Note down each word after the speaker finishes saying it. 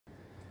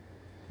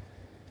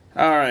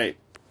All right.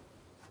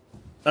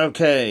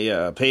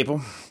 Okay,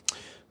 people.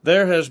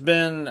 There has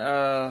been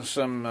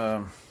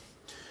some,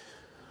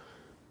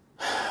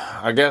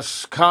 I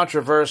guess,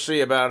 controversy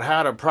about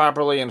how to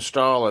properly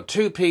install a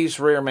two-piece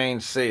rear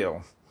main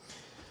seal.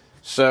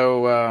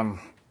 So,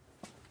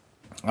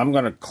 I'm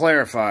going to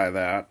clarify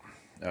that.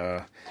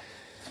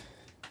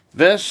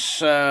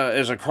 This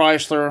is a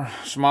Chrysler,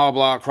 small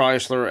block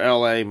Chrysler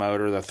LA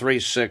motor, the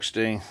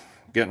 360.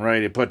 Getting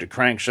ready to put the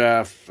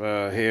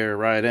crankshaft here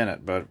right in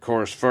it. But, of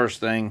course,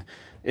 first thing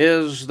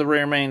is the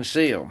rear main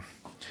seal.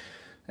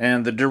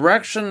 And the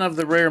direction of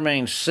the rear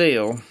main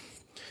seal,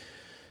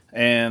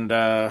 and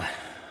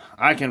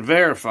I can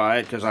verify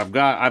it because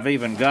I've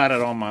even got it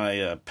on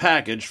my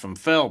package from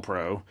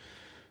Felpro.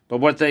 But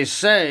what they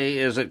say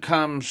is it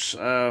comes,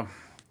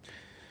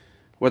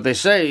 what they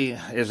say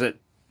is that,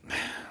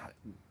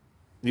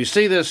 you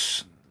see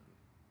this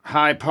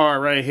high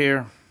part right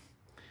here?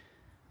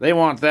 They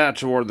want that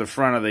toward the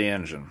front of the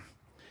engine.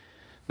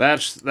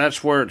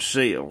 That's where it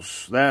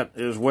seals. That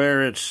is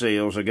where it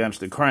seals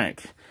against the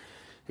crank.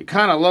 It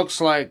kind of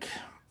looks like,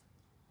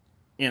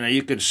 you know,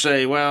 you could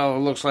say, well, it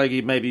looks like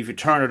maybe if you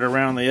turn it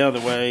around the other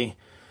way,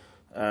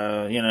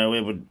 you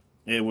know,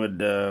 it would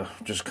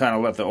just kind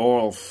of let the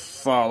oil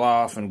fall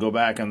off and go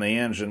back in the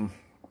engine.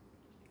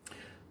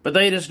 But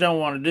they just don't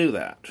want to do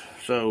that.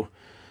 So,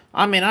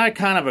 I mean, I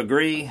kind of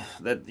agree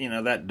that, you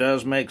know, that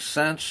does make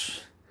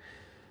sense.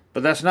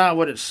 But that's not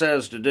what it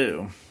says to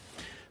do.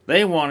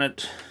 They want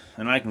it,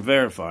 and I can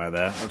verify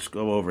that. Let's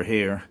go over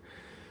here.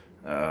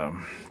 Sorry,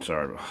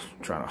 I'm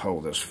trying to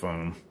hold this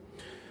phone.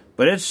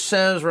 But it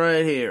says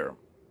right here,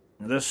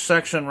 this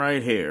section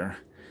right here,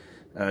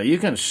 you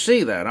can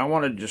see that. I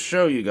wanted to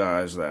show you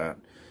guys that.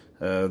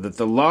 That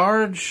the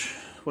large,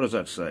 what does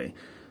that say?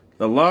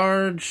 The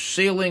large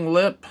sealing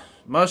lip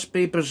must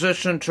be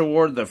positioned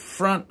toward the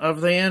front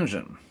of the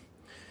engine.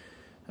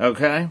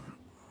 Okay?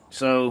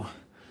 So,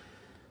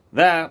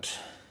 that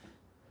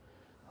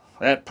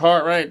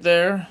part right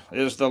there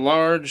is the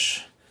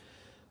large,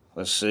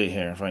 let's see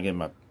here, if I get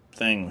my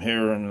thing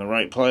here in the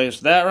right place.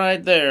 That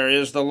right there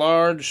is the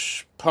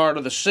large part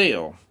of the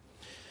seal.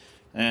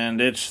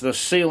 And it's the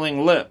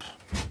sealing lip.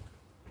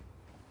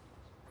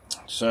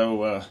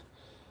 So,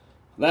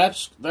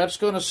 that's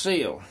going to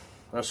seal.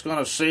 That's going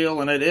to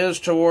seal, and it is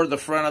toward the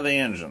front of the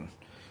engine.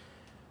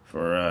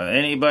 For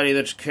anybody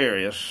that's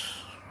curious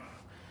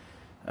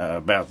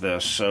about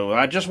this. So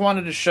I just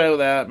wanted to show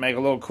that, make a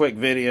little quick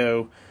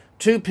video.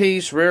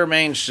 Two-piece rear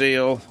main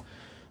seal,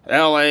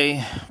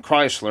 LA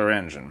Chrysler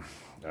engine.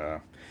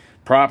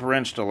 Proper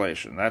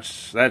installation.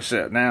 That's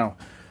it. Now,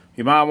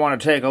 you might want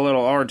to take a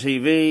little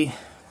RTV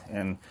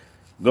and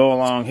go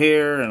along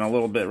here and a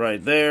little bit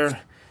right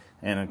there,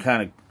 and it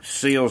kind of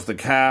seals the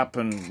cap,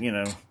 and you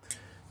know,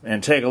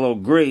 and take a little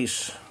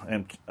grease,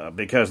 and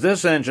because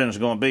this engine is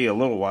going to be a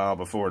little while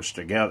before it's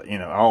together, you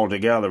know, all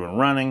together and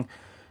running.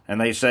 And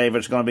they say if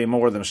it's going to be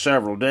more than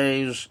several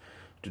days,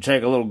 to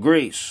take a little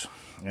grease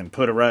and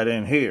put it right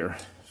in here.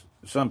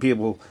 Some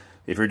people,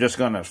 if you're just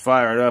going to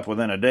fire it up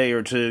within a day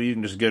or two, you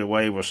can just get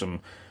away with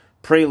some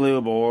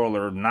pre-lube oil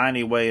or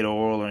 90 weight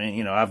oil. And,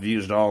 you know, I've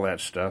used all that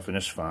stuff and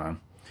it's fine.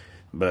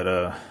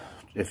 But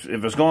if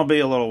it's going to be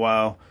a little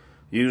while,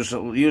 use a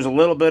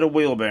little bit of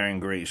wheel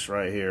bearing grease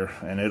right here,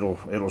 and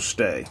it'll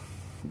stay.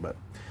 But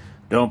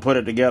don't put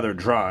it together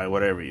dry,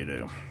 whatever you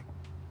do.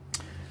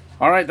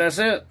 All right, that's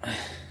it.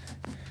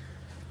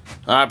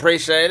 I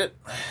appreciate it.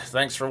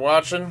 Thanks for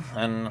watching,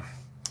 and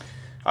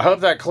I hope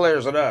that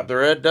clears it up.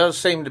 There does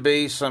seem to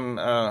be some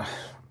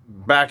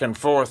back and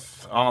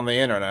forth on the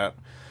internet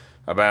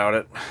about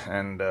it,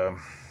 and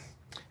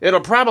it'll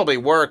probably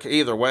work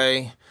either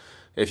way.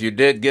 If you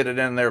did get it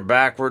in there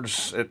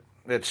backwards,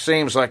 it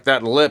seems like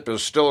that lip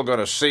is still going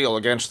to seal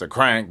against the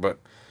crank, but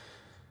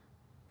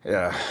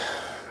yeah,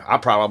 I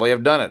probably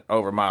have done it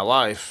over my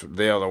life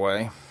the other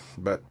way,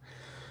 but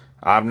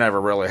I've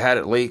never really had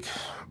it leak.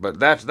 But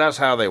that's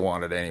how they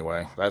want it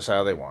anyway. That's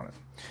how they want it.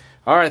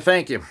 All right,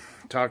 thank you.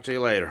 Talk to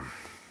you later.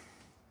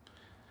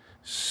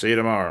 See you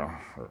tomorrow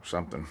or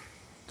something.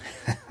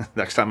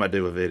 Next time I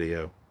do a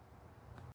video.